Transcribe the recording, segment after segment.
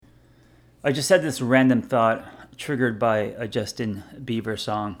I just had this random thought triggered by a Justin Bieber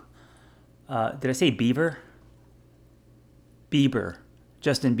song. Did I say Beaver? Bieber.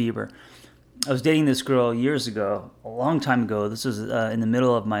 Justin Bieber. I was dating this girl years ago, a long time ago. This was in the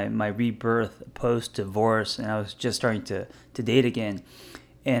middle of my rebirth post divorce, and I was just starting to date again.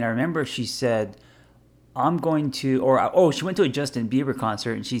 And I remember she said, I'm going to, or oh, she went to a Justin Bieber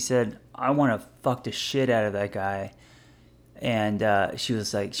concert and she said, I want to fuck the shit out of that guy. And she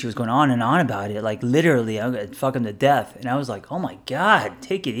was like, she was going on and on about it, like literally, I'm gonna fuck him to death. And I was like, oh my god,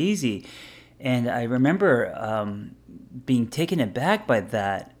 take it easy. And I remember being taken aback by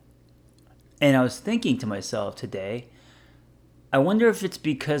that. And I was thinking to myself today, I wonder if it's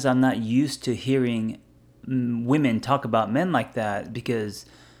because I'm not used to hearing women talk about men like that, because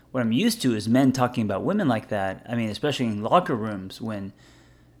what I'm used to is men talking about women like that. I mean, especially in locker rooms when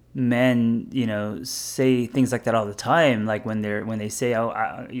men, say things like that all the time, like when they say, "Oh,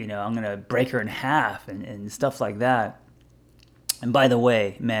 I'm gonna break her in half," and stuff like that. And by the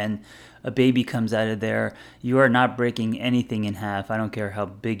way, men, a baby comes out of there. You are not breaking anything in half. I don't care how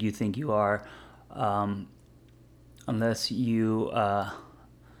big you think you are, um, unless you are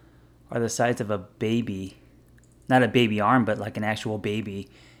the size of a baby, not a baby arm, but like an actual baby.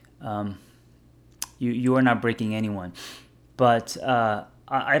 Um, you are not breaking anyone. But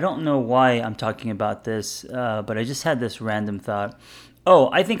I don't know why I'm talking about this, but I just had this random thought. Oh,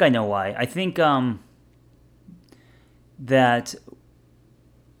 I think I know why. I think that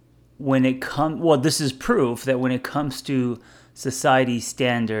when it comes, well, this is proof that when it comes to society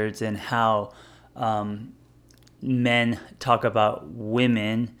standards and how men talk about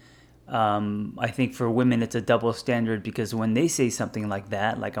women, I think for women it's a double standard, because when they say something like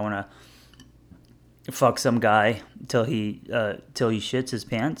that, like I want to fuck some guy till he shits his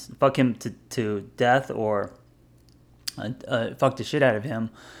pants, fuck him to death, or fuck the shit out of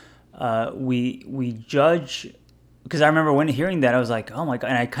him. We judge, because I remember when hearing that I was like, oh my god,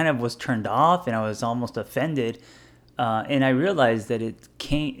 and I kind of was turned off and I was almost offended, and I realized that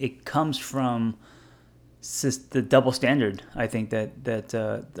it comes from the double standard I think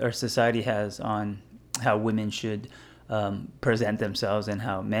that our society has on how women should present themselves and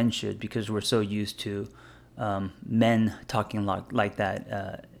how men should, because we're so used to men talking like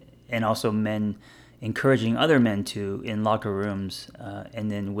that, and also men encouraging other men to in locker rooms, and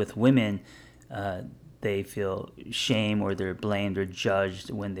then with women, they feel shame or they're blamed or judged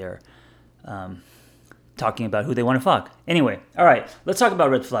when they're talking about who they want to fuck. Anyway, all right, let's talk about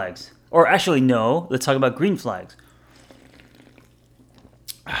red flags. Or actually, no, let's talk about green flags.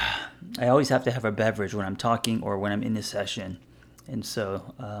 I always have to have a beverage when I'm talking or when I'm in a session. And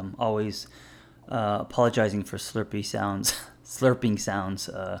so, always apologizing for slurpy sounds, slurping sounds,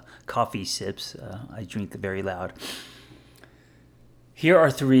 coffee sips. I drink very loud. Here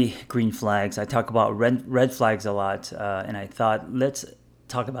are three green flags. I talk about red flags a lot, and I thought, let's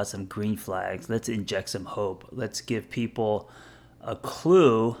talk about some green flags. Let's inject some hope. Let's give people a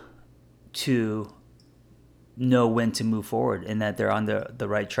clue to know when to move forward and that they're on the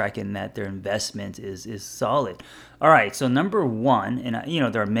right track and that their investment is solid. All right, so number one, and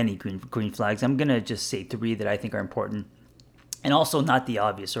there are many green flags. I'm gonna just say three that I think are important, and also not the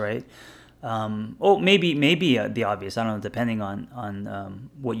obvious, right? Maybe the obvious. I don't know, depending on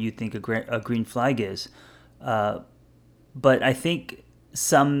what you think a green flag is. But I think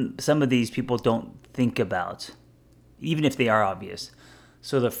some of these people don't think about, even if they are obvious.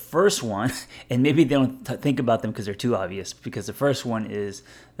 So the first one, and maybe they don't think about them because they're too obvious, because the first one is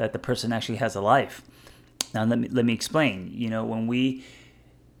that the person actually has a life. Now let me explain. When we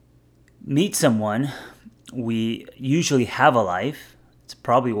meet someone, we usually have a life. It's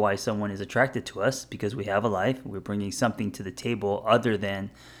probably why someone is attracted to us, because we have a life. We're bringing something to the table other than.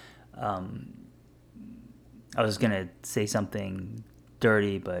 I was gonna say something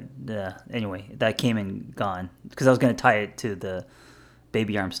dirty, but anyway, that came and gone, because I was gonna tie it to the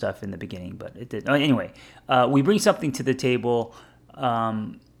baby arm stuff in the beginning, but it did. Anyway, we bring something to the table,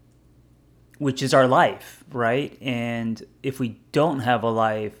 which is our life, right? And if we don't have a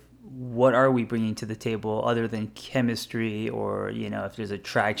life, what are we bringing to the table other than chemistry, or if there's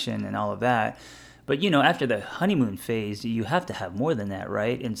attraction and all of that? But after the honeymoon phase, you have to have more than that,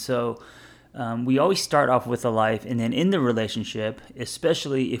 right? And so we always start off with a life, and then in the relationship,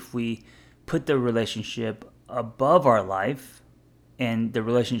 especially if we put the relationship above our life, and the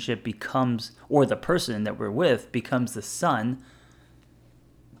relationship becomes, or the person that we're with becomes the sun,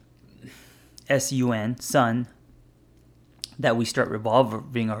 S-U-N, sun, that we start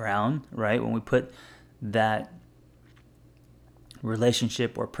revolving around, right? When we put that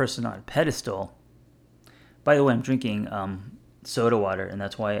relationship or person on a pedestal. By the way, I'm drinking soda water, and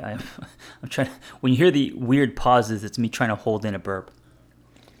that's why I'm trying to, when you hear the weird pauses, it's me trying to hold in a burp.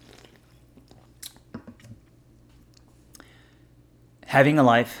 Having a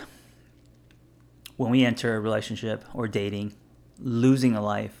life when we enter a relationship or dating, losing a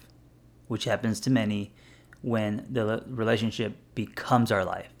life, which happens to many when the relationship becomes our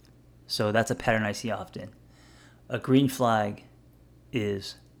life. So that's a pattern I see often. A green flag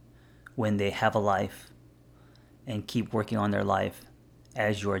is when they have a life and keep working on their life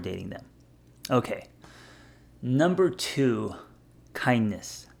as you are dating them. Okay. Number 2,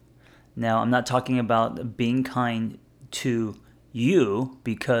 kindness. Now, I'm not talking about being kind to you,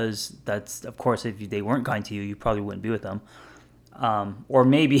 because that's, of course, if they weren't kind to you, you probably wouldn't be with them. Or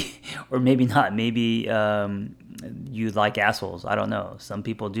maybe not. Maybe you like assholes. I don't know. Some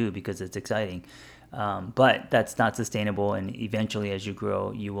people do because it's exciting. But that's not sustainable, and eventually, as you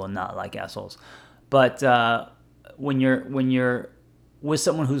grow, you will not like assholes. But when you're with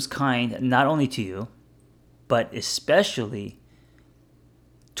someone who's kind, not only to you, but especially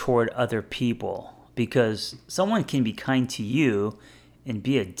toward other people, because someone can be kind to you and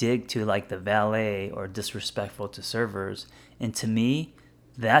be a dick to like the valet or disrespectful to servers, and to me,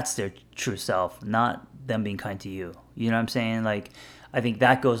 that's their true self, not them being kind to you. You know what I'm saying? Like, I think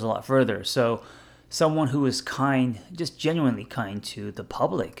that goes a lot further. So someone who is kind, just genuinely kind to the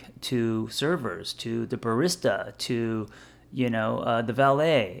public, to servers, to the barista, to the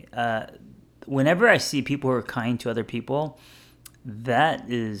valet. Whenever I see people who are kind to other people, that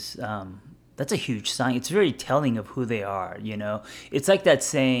is that's a huge sign. It's very telling of who they are. It's like that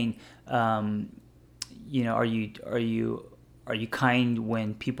saying, are you kind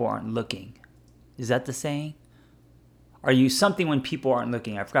when people aren't looking? Is that the saying? Are you something when people aren't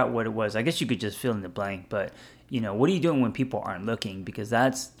looking? I forgot what it was. I guess you could just fill in the blank. But what are you doing when people aren't looking? Because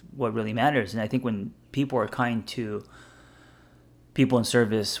that's what really matters. And I think when people are kind to people in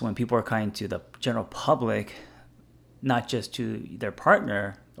service, when people are kind to the general public, not just to their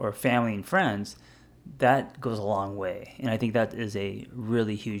partner or family and friends, that goes a long way. And I think that is a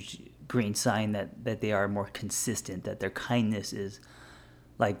really huge green sign that they are more consistent, that their kindness is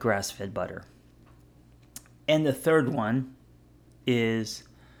like grass-fed butter. And the third one is,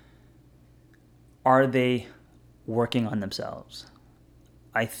 are they working on themselves?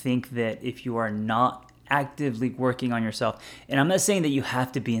 I think that if you are not actively working on yourself, and I'm not saying that you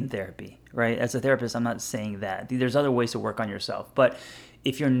have to be in therapy, right? As a therapist, I'm not saying that. There's other ways to work on yourself. But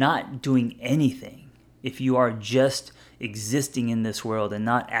if you're not doing anything, if you are just existing in this world and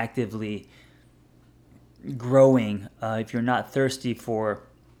not actively growing, if you're not thirsty for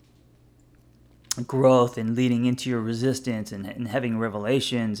growth and leading into your resistance and having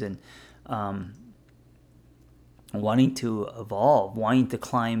revelations and wanting to evolve, wanting to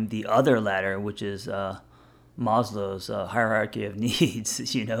climb the other ladder, which is Maslow's hierarchy of needs,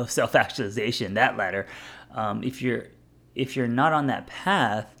 self-actualization, that ladder. If you're not on that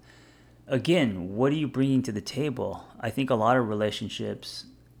path, again, what are you bringing to the table? I think a lot of relationships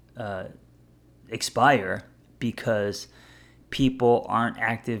expire because people aren't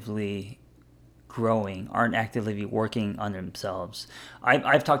actively growing, aren't actively working on themselves.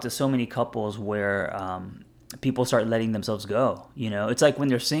 I've talked to so many couples where people start letting themselves go. It's like when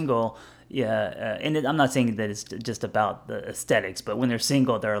they're single. Yeah, and I'm not saying that it's just about the aesthetics, but when they're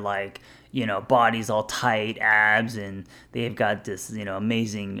single, they're like, bodies all tight, abs, and they've got this,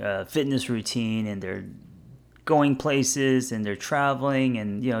 amazing fitness routine, and they're going places, and they're traveling,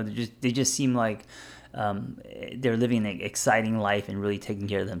 and they just seem like they're living an exciting life and really taking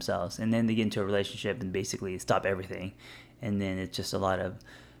care of themselves. And then they get into a relationship and basically stop everything, and then it's just a lot of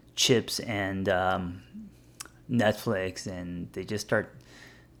chips and Netflix, and they just start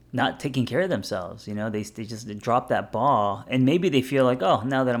not taking care of themselves. They just drop that ball, and maybe they feel like, oh,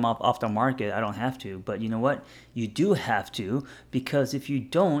 now that I'm off the market, I don't have to. But you know what? You do have to, because if you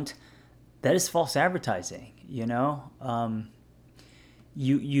don't, that is false advertising. You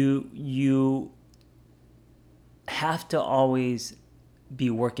have to always be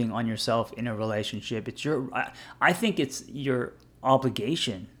working on yourself in a relationship. I think it's your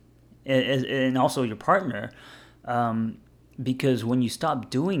obligation, and also your partner. Because when you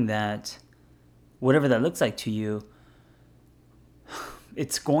stop doing that, whatever that looks like to you,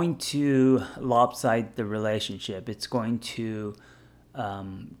 it's going to lopside the relationship. It's going to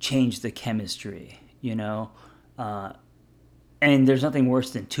change the chemistry, and there's nothing worse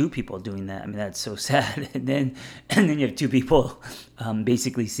than two people doing that. I mean, that's so sad. And then you have two people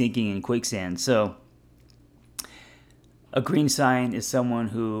basically sinking in quicksand. So a green sign is someone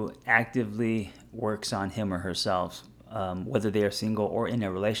who actively works on him or herself. Whether they are single or in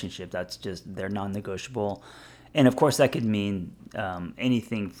a relationship, that's just, they're non-negotiable. And of course, that could mean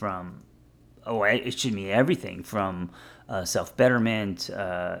anything from, it should mean everything from self betterment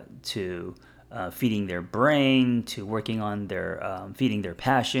to feeding their brain, to working on their feeding their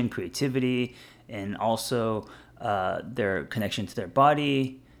passion, creativity, and also their connection to their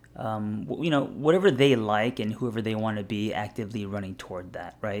body. Whatever they like and whoever they want to be, actively running toward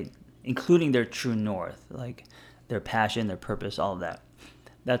that, right? Including their true north, like their passion, their purpose, all of that.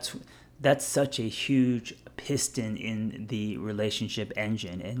 That's that's such a huge piston in the relationship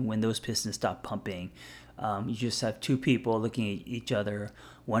engine. And when those pistons stop pumping, you just have two people looking at each other,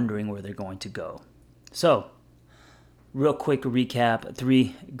 wondering where they're going to go. So, real quick recap: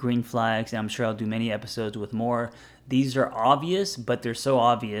 3 green flags, and I'm sure I'll do many episodes with more. These are obvious, but they're so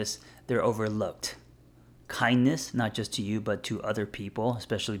obvious they're overlooked. Kindness, not just to you, but to other people,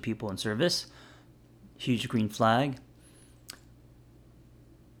 especially people in service. Huge green flag.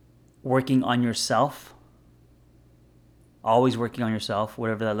 Working on yourself. Always working on yourself,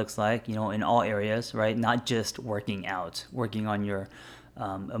 whatever that looks like, in all areas, right? Not just working out, working on your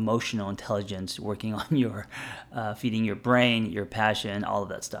emotional intelligence, working on your feeding your brain, your passion, all of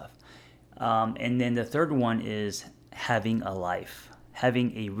that stuff. And then the third one is having a life,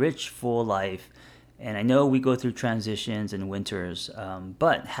 having a rich, full life. And I know we go through transitions and winters,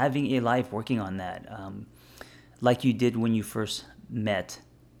 but having a life, working on that, like you did when you first met,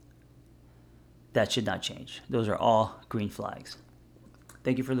 that should not change. Those are all green flags.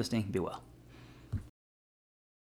 Thank you for listening. Be well.